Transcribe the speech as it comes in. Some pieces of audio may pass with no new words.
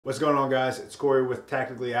What's going on, guys? It's Corey with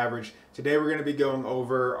Tactically Average. Today we're going to be going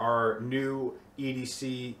over our new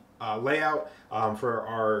EDC layout for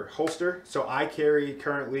our holster. So I carry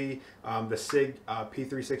currently the SIG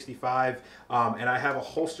P365 and I have a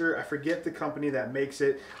holster. I forget the company that makes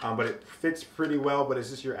it, but it fits pretty well, but it's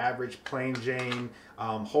just your average plain Jane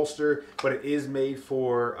holster, but it is made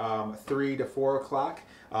for 3 to 4 o'clock.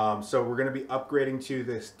 So we're going to be upgrading to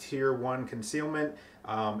this tier 1 concealment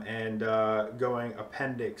and going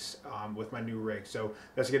appendix with my new rig. So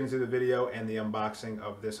let's get into the video and the unboxing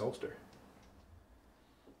of this holster.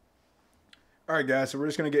 Alright guys, so we're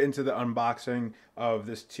just going to get into the unboxing of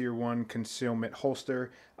this tier 1 concealment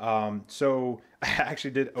holster. So I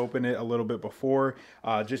actually did open it a little bit before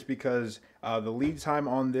just because the lead time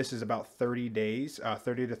on this is about 30 days,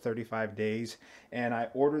 30 to 35 days. And I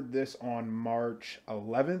ordered this on March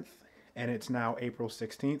 11th and it's now April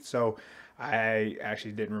 16th. So I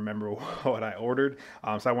actually didn't remember what I ordered.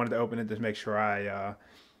 So I wanted to open it to make sure I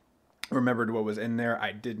remembered what was in there.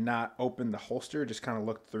 I did not open the holster, just kind of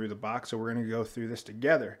looked through the box. So we're going to go through this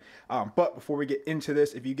together. But before we get into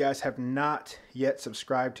this, if you guys have not yet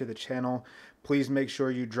subscribed to the channel, please make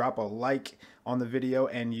sure you drop a like on the video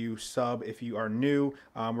and you sub if you are new.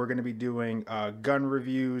 We're going to be doing gun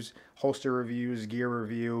reviews, holster reviews, gear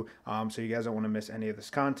review. So you guys don't want to miss any of this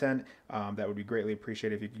content. That would be greatly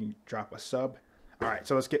appreciated if you can drop a sub. All right,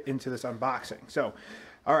 so let's get into this unboxing. So,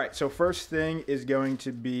 all right, so first thing is going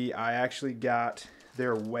to be, I actually got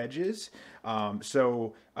their wedges.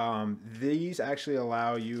 These actually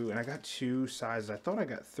allow you, and I got 2 sizes. I thought I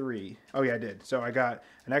got 3. Oh yeah, I did. So I got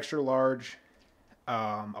an extra large,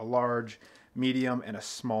 a large, medium, and a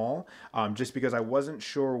small, just because I wasn't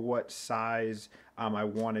sure what size I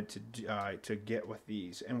wanted to get with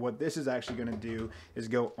these. And what this is actually going to do is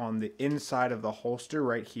go on the inside of the holster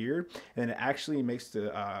right here, and it actually makes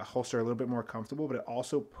the holster a little bit more comfortable, but it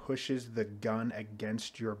also pushes the gun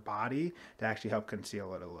against your body to actually help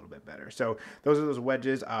conceal it a little bit better. So those are those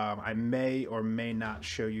wedges. I may or may not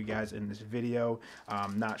show you guys in this video.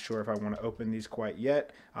 I'm not sure if I want to open these quite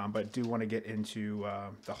yet, but do want to get into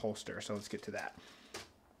the holster. So let's get to that.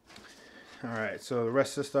 All right, so the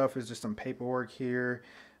rest of the stuff is just some paperwork here.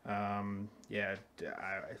 Yeah,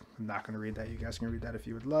 I'm not going to read that. You guys can read that if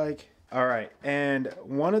you would like. All right, and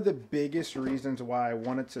one of the biggest reasons why I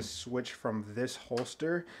wanted to switch from this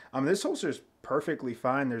holster is perfectly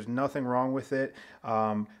fine. There's nothing wrong with it.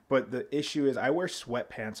 But the issue is I wear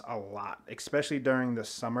sweatpants a lot, especially during the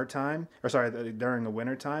summertime, or sorry, during the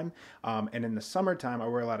wintertime. And in the summertime, I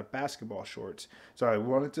wear a lot of basketball shorts. So I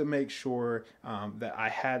wanted to make sure that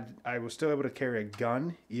I was still able to carry a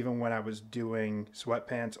gun even when I was doing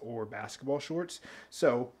sweatpants or basketball shorts.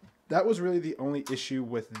 So that was really the only issue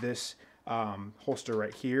with this holster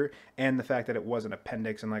right here, and the fact that it was an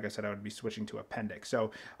appendix, and like I said, I would be switching to appendix.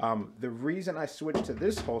 So the reason I switched to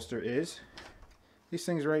this holster is these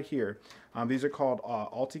things right here. These are called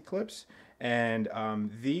UltiClips, and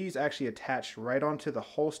these actually attach right onto the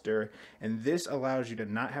holster, and this allows you to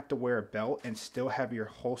not have to wear a belt and still have your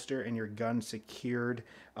holster and your gun secured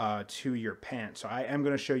to your pants. So I am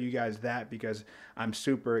going to show you guys that because I'm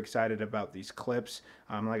super excited about these clips.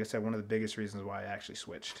 Like I said, one of the biggest reasons why I actually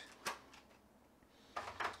switched.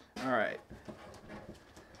 All right,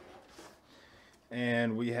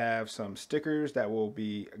 and we have some stickers that will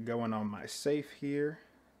be going on my safe here.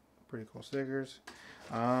 Pretty cool stickers.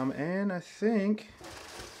 And I think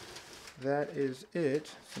that is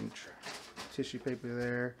it. Some tissue paper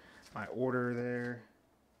there, my order there,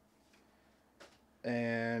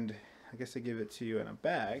 and I guess they give it to you in a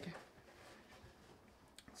bag.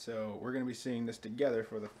 So we're going to be seeing this together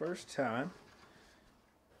for the first time.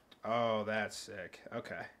 Oh, that's sick.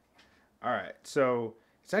 Okay. All right, so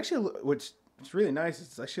it's actually, what's really nice,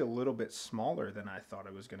 it's actually a little bit smaller than I thought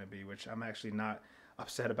it was going to be, which I'm actually not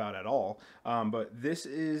upset about at all. But this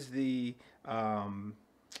is the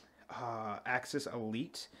Axis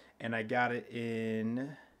Elite, and I got it in,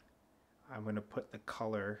 I'm going to put the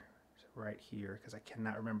color right here because I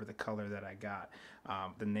cannot remember the color that I got,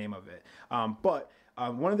 the name of it. But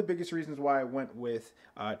one of the biggest reasons why I went with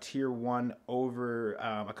tier 1 over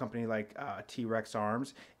a company like T-Rex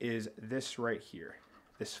Arms is this right here,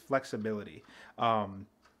 this flexibility.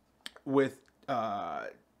 With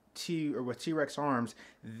T-Rex Arms,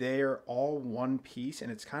 they're all one piece,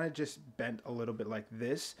 and it's kind of just bent a little bit like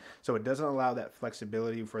this, so it doesn't allow that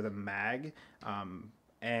flexibility for the mag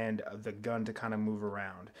and the gun to kind of move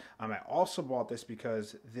around. I also bought this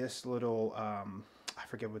because this little, I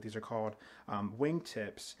forget what these are called,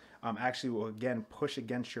 wingtips, actually will again push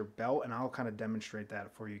against your belt, and I'll kind of demonstrate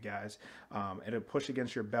that for you guys. It'll push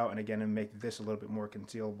against your belt, and again, and make this a little bit more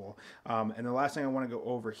concealable. And the last thing I want to go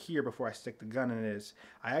over here before I stick the gun in is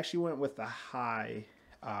I actually went with the high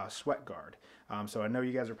sweat guard. So I know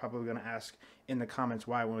you guys are probably going to ask in the comments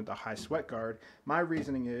why I went with the high sweat guard. My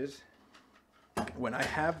reasoning is when I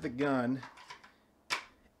have the gun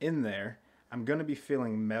in there, I'm going to be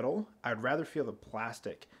feeling metal. I'd rather feel the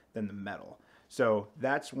plastic than the metal. So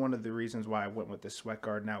that's one of the reasons why I went with the sweat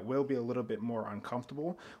guard. Now, it will be a little bit more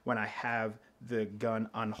uncomfortable when I have the gun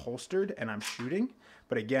unholstered and I'm shooting.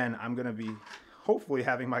 But again, I'm going to be hopefully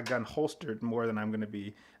having my gun holstered more than I'm going to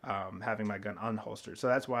be having my gun unholstered. So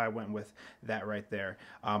that's why I went with that right there.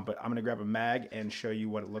 But I'm going to grab a mag and show you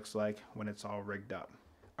what it looks like when it's all rigged up.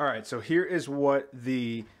 All right, so here is what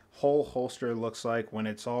the whole holster looks like when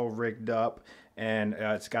it's all rigged up, and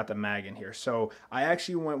it's got the mag in here. So I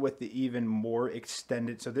actually went with the even more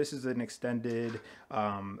extended. So this is an extended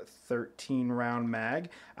 13 round mag.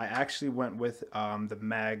 I actually went with the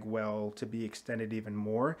mag well to be extended even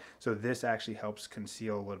more. So this actually helps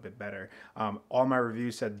conceal a little bit better. All my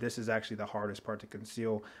reviews said this is actually the hardest part to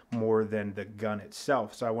conceal more than the gun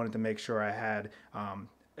itself. So I wanted to make sure I had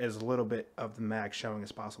as little bit of the mag showing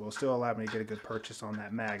as possible. It still allowed me to get a good purchase on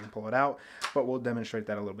that mag and pull it out, but we'll demonstrate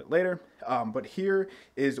that a little bit later. But here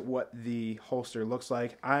is what the holster looks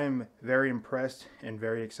like. I'm very impressed and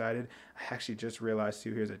very excited. I actually just realized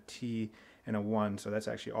too, here's a T and a 1, so that's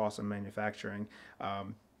actually awesome manufacturing.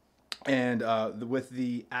 And with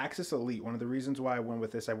the Axis Elite, one of the reasons why I went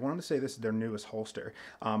with this, I wanted to say this is their newest holster.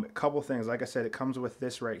 A couple things, like I said, it comes with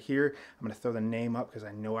this right here. I'm going to throw the name up because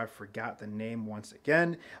I know I forgot the name once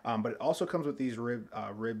again. But it also comes with these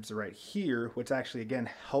ribs right here, which actually, again,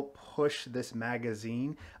 help push this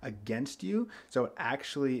magazine against you. So it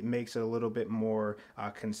actually makes it a little bit more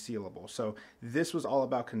concealable. So this was all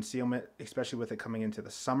about concealment, especially with it coming into the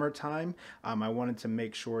summertime. I wanted to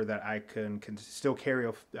make sure that I can still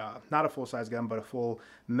carry not a full-size gun, but a full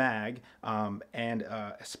mag and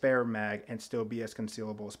a spare mag, and still be as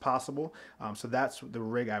concealable as possible. So that's the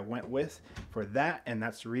rig I went with for that, and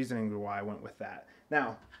that's the reasoning why I went with that.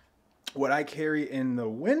 Now, what I carry in the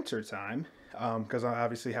winter time, because I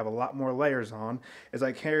obviously have a lot more layers on, is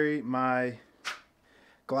I carry my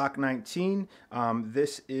Glock 19.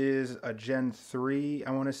 This is a Gen 3,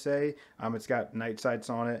 I want to say. It's got night sights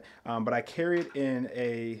on it, but I carry it in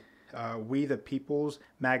a We the People's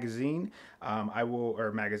magazine.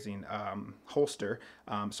 Holster.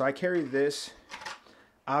 So I carry this.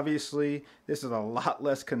 Obviously, this is a lot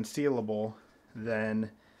less concealable than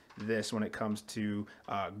this when it comes to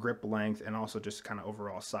grip length and also just kind of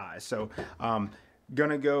overall size. So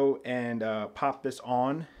gonna go and pop this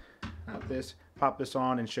on. Pop this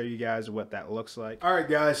on and show you guys what that looks like. All right,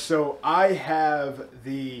 guys, so I have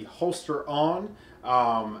the holster on,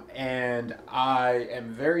 and I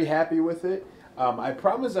am very happy with it. I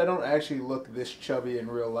promise I don't actually look this chubby in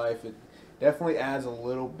real life. It definitely adds a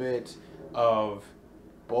little bit of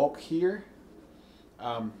bulk here.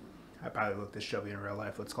 I probably look this chubby in real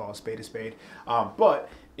life. Let's call a spade a spade. But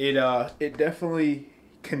it definitely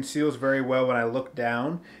conceals very well. When I look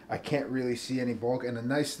down, I can't really see any bulk. And the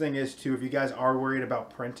nice thing is too, if you guys are worried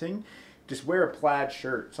about printing, just wear a plaid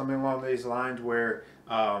shirt, something along these lines, where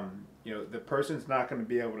you know, the person's not going to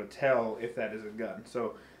be able to tell if that is a gun.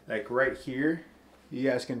 So like right here, you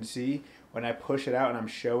guys can see when I push it out and I'm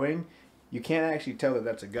showing, you can't actually tell that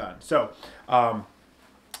that's a gun. So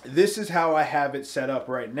this is how I have it set up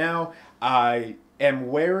right now. I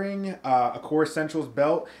am wearing a Core Essentials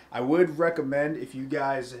belt. I would recommend, if you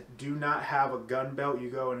guys do not have a gun belt, you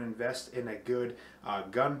go and invest in a good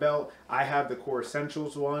gun belt. I have the Core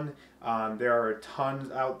Essentials one. There are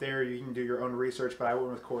tons out there. You can do your own research, but I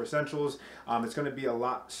went with Core Essentials. It's going to be a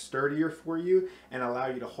lot sturdier for you and allow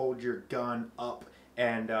you to hold your gun up,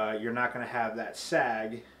 and you're not going to have that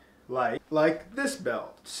sag like this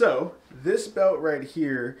belt. So this belt right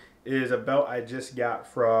here is a belt I just got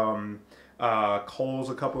from Kohl's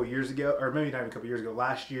a couple of years ago, or maybe not even a couple of years ago,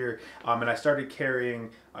 last year, and I started carrying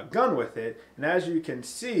a gun with it, and as you can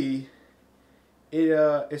see,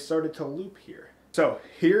 it started to loop here. So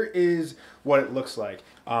here is what it looks like.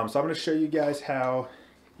 So I'm going to show you guys how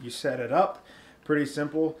you set it up. Pretty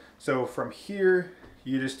simple. So from here,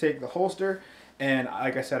 you just take the holster, and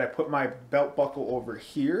like I said, I put my belt buckle over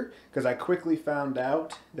here because I quickly found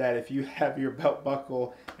out that if you have your belt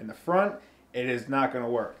buckle in the front, it is not going to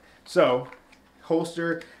work. So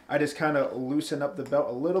holster, I just kind of loosen up the belt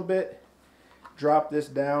a little bit, drop this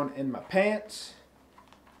down in my pants,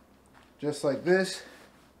 just like this.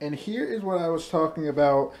 And here is what I was talking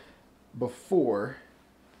about before.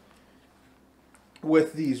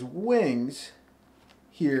 with these wings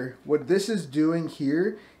here, what this is doing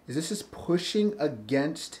here is this is pushing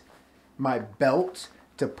against my belt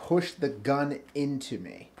to push the gun into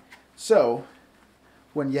me. So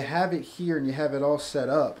when you have it here and you have it all set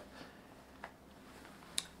up,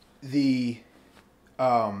 the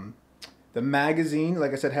magazine,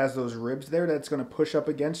 like I said, has those ribs there that's going to push up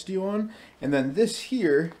against you on, and then this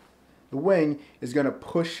here, the wing, is going to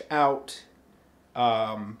push out,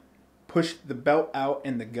 push the belt out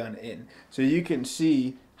and the gun in. So you can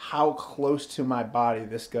see how close to my body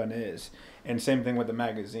this gun is. And same thing with the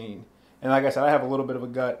magazine. And like I said, I have a little bit of a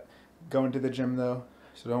gut going to the gym though,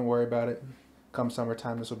 so don't worry about it. Come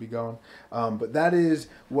summertime, this will be gone. But that is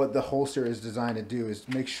what the holster is designed to do, is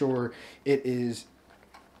make sure it is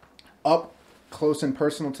up close and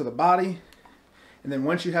personal to the body. And then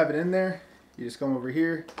once you have it in there, you just come over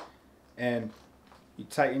here and you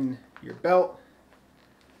tighten your belt.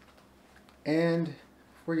 And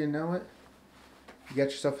before you know it, you got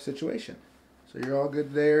yourself a situation. So you're all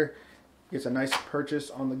good there. Gets a nice purchase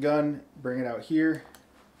on the gun. Bring it out here.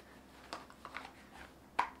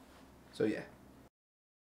 So yeah.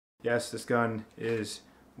 Yes, this gun is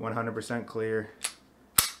 100% clear.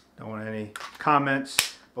 Don't want any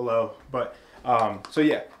comments below. But so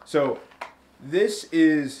yeah. So this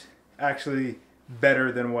is actually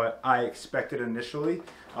better than what I expected initially.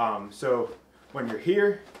 So when you're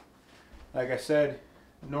here, like I said,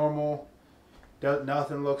 normal,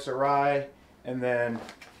 nothing looks awry, and then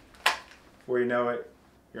before you know it,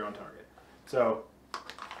 you're on target. So,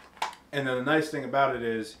 and then the nice thing about it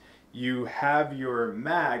is you have your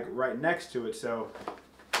mag right next to it. So,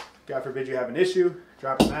 God forbid you have an issue,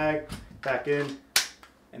 drop the mag, back in,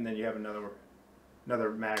 and then you have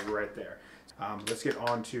another mag right there. Let's get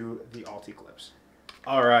on to the UltiClips.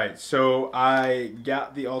 All right, so I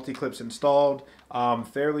got the UltiClips installed.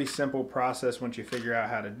 Fairly simple process once you figure out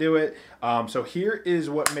how to do it. So here is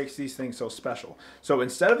what makes these things so special. So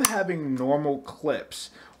instead of having normal clips,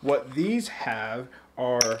 what these have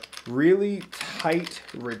are really tight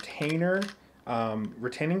retaining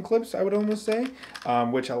clips, I would almost say,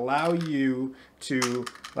 which allow you to,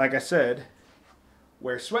 like I said,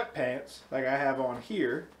 wear sweatpants like I have on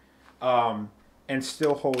here, and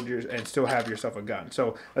still have yourself a gun.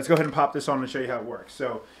 So let's go ahead and pop this on and show you how it works.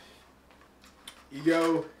 So you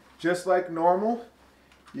go just like normal.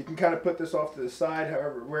 You can kind of put this off to the side,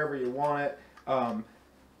 wherever you want it.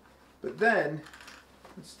 But then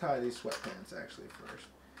let's tie these sweatpants actually first.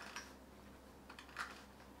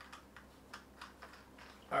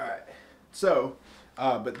 All right. So,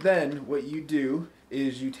 but then what you do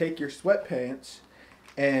is you take your sweatpants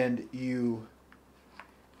and you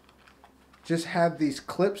just have these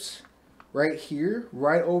clips right here,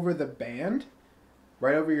 right over the band,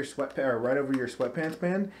 right over your sweatpants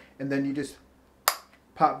band, and then you just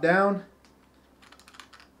pop down,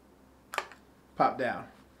 pop down.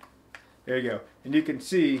 There you go. And you can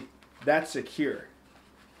see that's secure.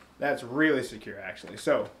 That's really secure actually.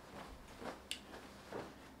 So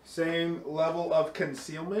same level of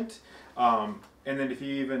concealment. And then if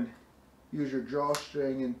you even use your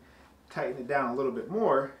drawstring and tighten it down a little bit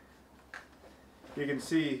more, you can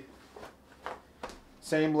see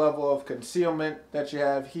same level of concealment that you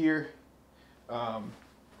have here.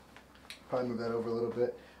 Probably move that over a little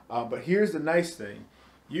bit. But here's the nice thing.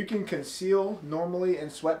 You can conceal normally in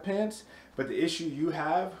sweatpants, but the issue you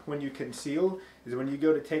have when you conceal is when you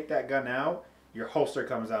go to take that gun out, your holster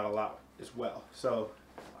comes out a lot as well. So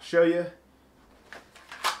I'll show you.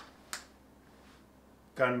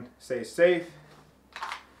 Gun stays safe.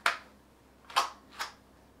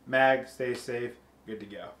 Mag stays safe. Good to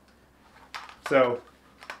go. So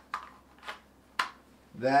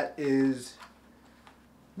that is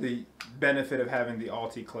the benefit of having the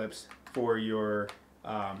UltiClips for your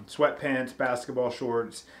sweatpants, basketball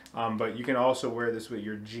shorts, but you can also wear this with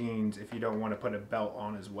your jeans if you don't want to put a belt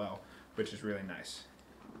on as well, which is really nice.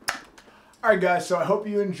 Alright guys, so I hope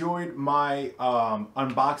you enjoyed my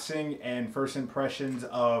unboxing and first impressions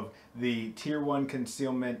of the Tier 1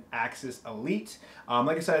 Concealment Axis Elite.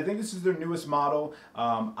 Like I said, I think this is their newest model.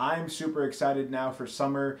 I'm super excited now for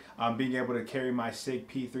summer, being able to carry my SIG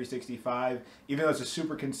P365. Even though it's a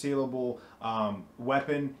super concealable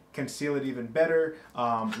weapon, conceal it even better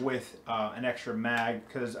with an extra mag,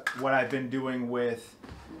 because what I've been doing with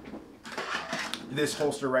this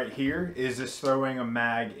holster right here is just throwing a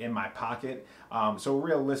mag in my pocket. So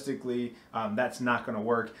realistically, that's not going to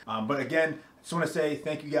work. But again, I just want to say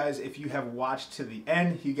thank you guys if you have watched to the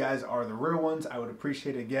end. You guys are the real ones. I would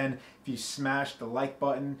appreciate it again if you smash the like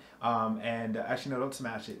button. And actually, no, don't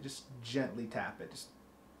smash it. Just gently tap it. Just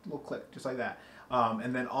little click, just like that.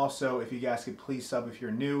 And then also, if you guys could please sub if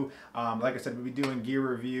you're new. Like I said, we'll be doing gear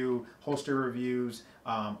review, holster reviews,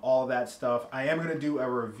 all that stuff. I am going to do a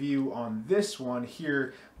review on this one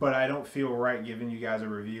here, but I don't feel right giving you guys a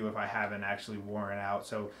review if I haven't actually worn it out.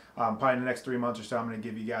 So probably in the next 3 months or so, I'm going to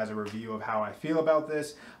give you guys a review of how I feel about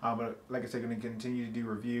this. But like I said, I'm going to continue to do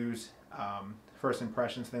reviews. First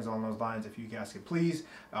impressions, things along those lines. If you guys could please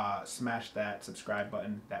smash that subscribe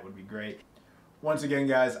button, that would be great. Once again,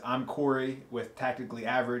 guys, I'm Corey with Tactically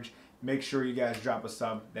Average. Make sure you guys drop a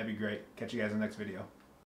sub. That'd be great. Catch you guys in the next video.